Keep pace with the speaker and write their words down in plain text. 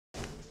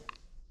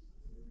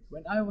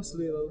When I was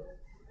little,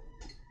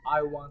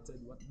 I wanted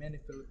what many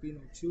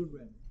Filipino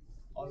children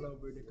all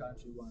over the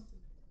country wanted.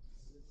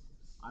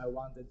 I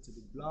wanted to be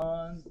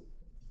blonde,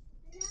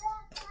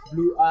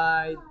 blue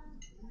eyed,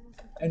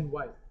 and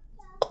white.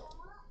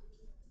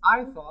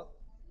 I thought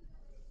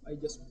I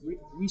just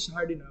wish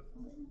hard enough,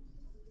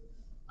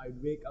 I'd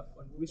wake up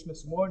on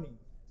Christmas morning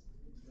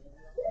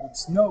with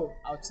snow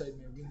outside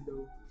my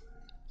window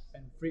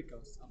and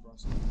freckles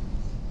across me.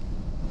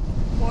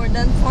 More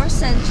than 4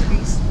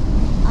 centuries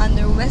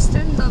under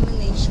Western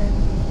domination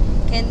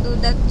can do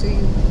that to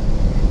you.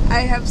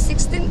 I have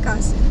 16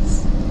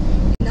 cousins.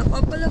 In a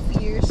couple of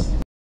years,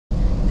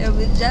 there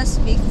will just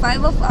be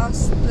 5 of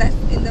us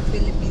left in the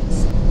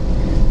Philippines.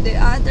 The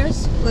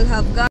others will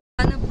have gone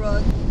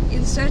abroad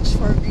in search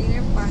for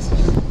greener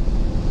pasture.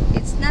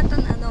 It's not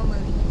an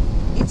anomaly,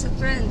 it's a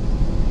trend.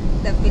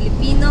 The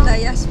Filipino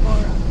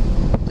diaspora.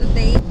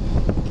 Today,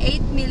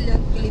 8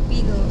 million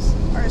Filipinos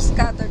are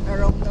scattered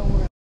around the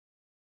world.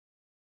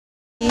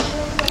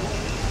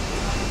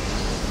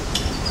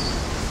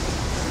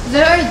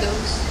 There are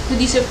those who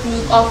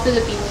disapprove of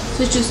Filipinos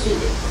who choose to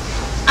live.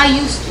 I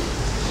used to.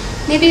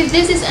 Maybe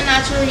this is a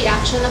natural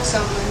reaction of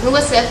someone who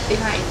was left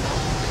behind,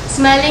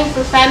 smiling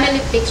for family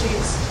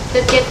pictures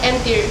that get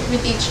emptier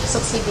with each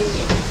succeeding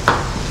year.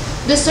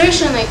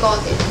 Desertion, I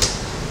called it.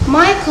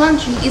 My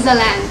country is a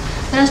land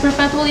that has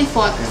perpetually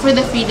fought for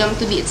the freedom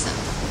to be itself.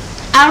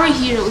 Our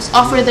heroes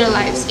offer their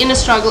lives in a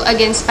struggle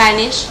against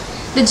Spanish,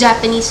 the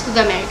Japanese,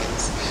 the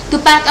Americans. To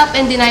pack up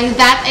and deny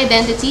that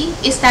identity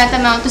is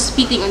tantamount to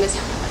spitting on the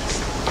sacrifice.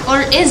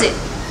 Or is it?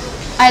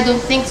 I don't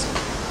think so.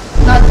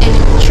 Not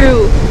anymore.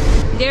 True.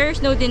 There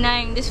is no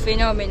denying this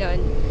phenomenon,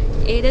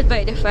 aided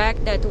by the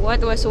fact that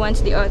what was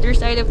once the other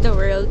side of the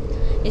world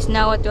is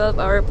now a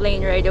 12-hour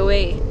plane ride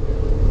away.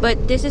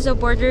 But this is a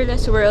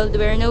borderless world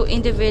where no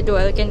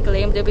individual can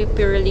claim to be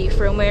purely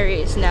from where he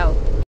is now.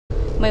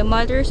 My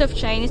mother is of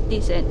Chinese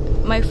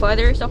descent, my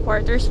father is a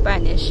quarter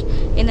Spanish,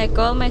 and I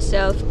call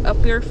myself a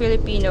pure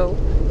Filipino,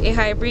 a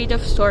hybrid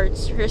of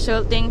sorts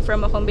resulting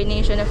from a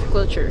combination of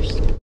cultures.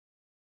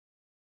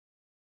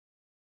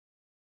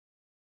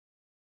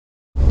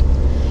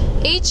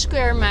 Each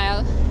square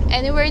mile,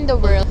 anywhere in the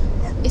world,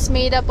 is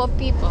made up of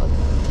people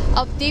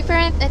of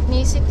different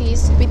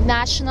ethnicities with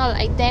national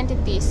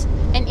identities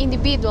and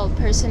individual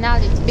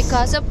personalities.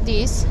 Because of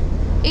this,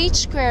 each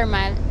square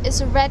mile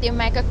is already a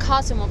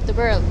microcosm of the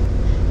world.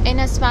 And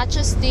as much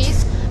as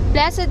this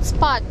blessed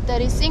spot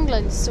that is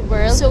England's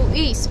world, so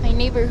is my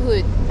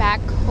neighborhood back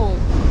home.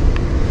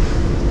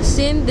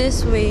 Seen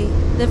this way,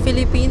 the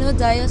Filipino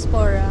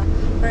diaspora,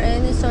 or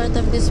any sort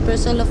of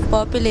dispersal of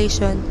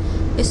population,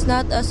 is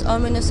not as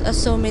ominous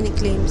as so many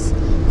claims.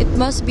 It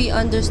must be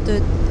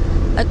understood.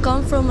 I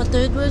come from a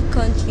third world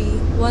country,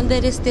 one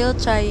that is still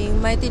trying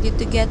mightily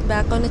to get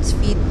back on its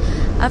feet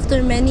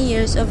after many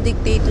years of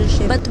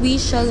dictatorship. But we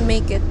shall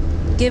make it,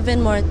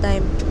 given more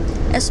time.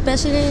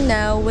 Especially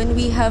now when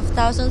we have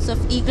thousands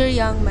of eager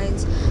young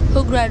minds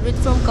who graduate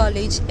from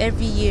college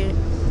every year.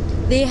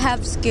 They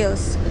have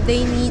skills,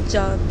 they need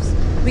jobs.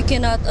 We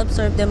cannot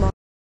absorb them all.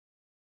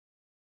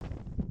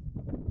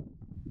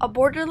 A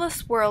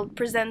borderless world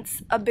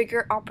presents a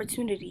bigger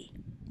opportunity,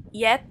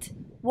 yet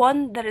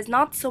one that is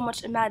not so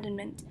much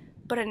abandonment,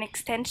 but an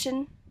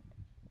extension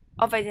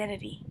of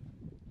identity.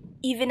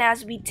 Even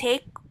as we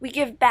take, we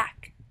give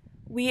back.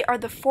 We are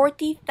the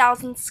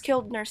 40,000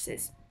 skilled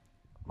nurses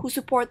who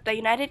support the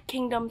United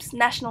Kingdom's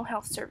National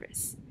Health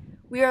Service.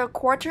 We are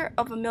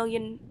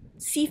 250,000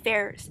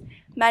 seafarers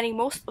manning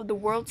most of the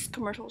world's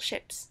commercial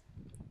ships.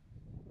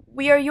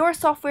 We are your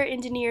software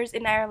engineers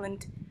in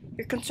Ireland,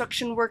 your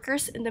construction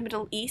workers in the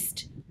Middle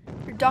East,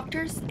 your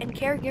doctors and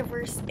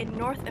caregivers in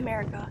North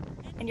America,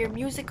 and your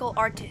musical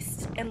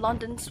artists in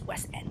London's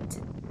West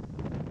End.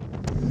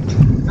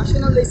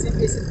 Nationalism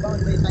isn't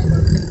bound by time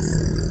or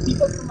place.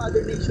 People from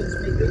other nations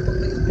migrate to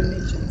their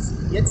nations,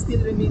 yet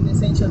still remain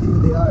essentially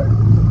who they are.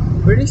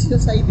 British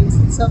society is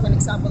itself an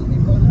example of a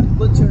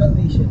multicultural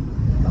nation,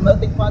 a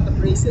melting pot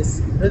of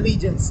races,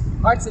 religions,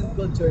 arts, and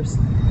cultures.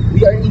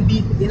 We are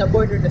indeed in a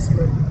borderless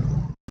world.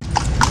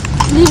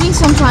 Leaving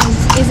sometimes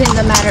isn't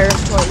a matter of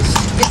choice.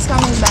 It's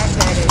coming back,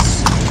 that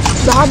is.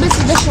 The hobbits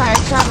of the Shire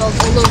traveled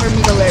all over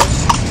Middle-earth,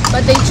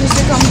 but they choose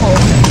to come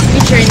home,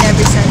 richer in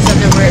every sense of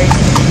the word.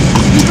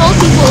 We told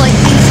people like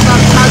these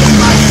about how the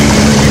gods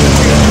fulfill their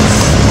dreams.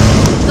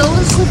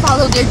 Those who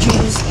follow their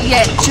dreams,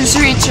 yet choose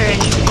to return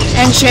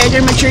and share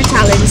their mature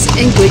talents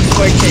and good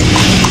fortune.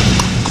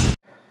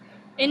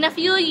 In a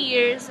few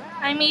years,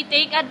 I may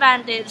take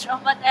advantage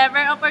of whatever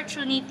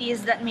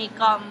opportunities that may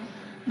come,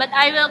 but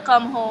I will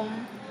come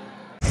home.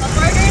 A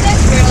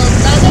borderless world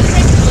doesn't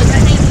preclude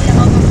an idea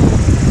of a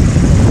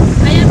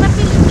home. I am a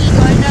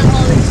Filipino and I'll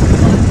always be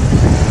one.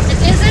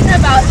 It isn't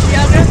about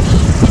geography,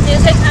 it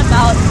isn't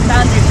about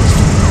boundaries.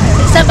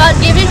 It's about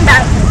giving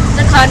back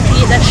the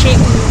country that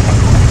shaped me.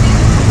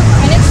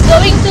 And it's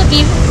going to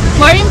be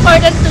more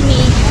important to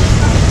me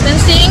than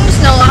seeing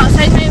snow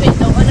outside my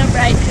window on a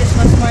bright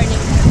Christmas morning.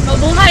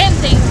 Mabuhay and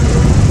thank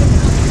you.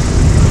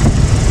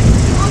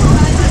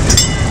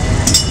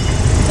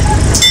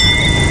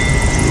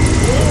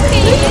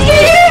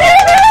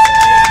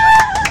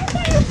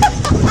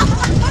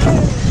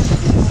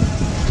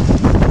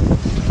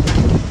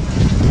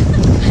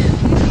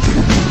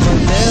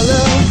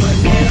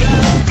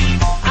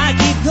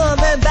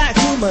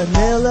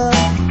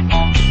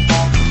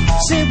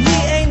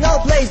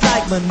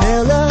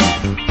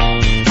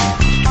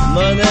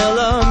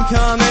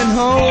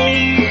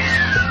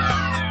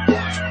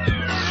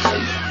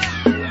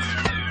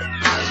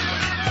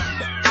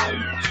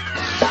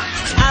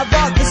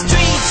 walk the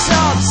streets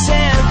of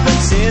San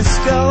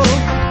Francisco.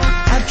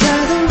 I've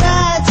tried to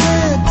ride to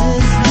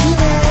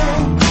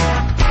Disneyland,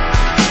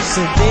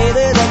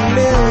 surveyed a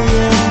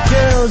million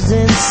girls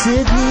in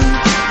Sydney,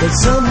 but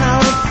somehow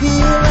I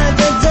feel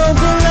like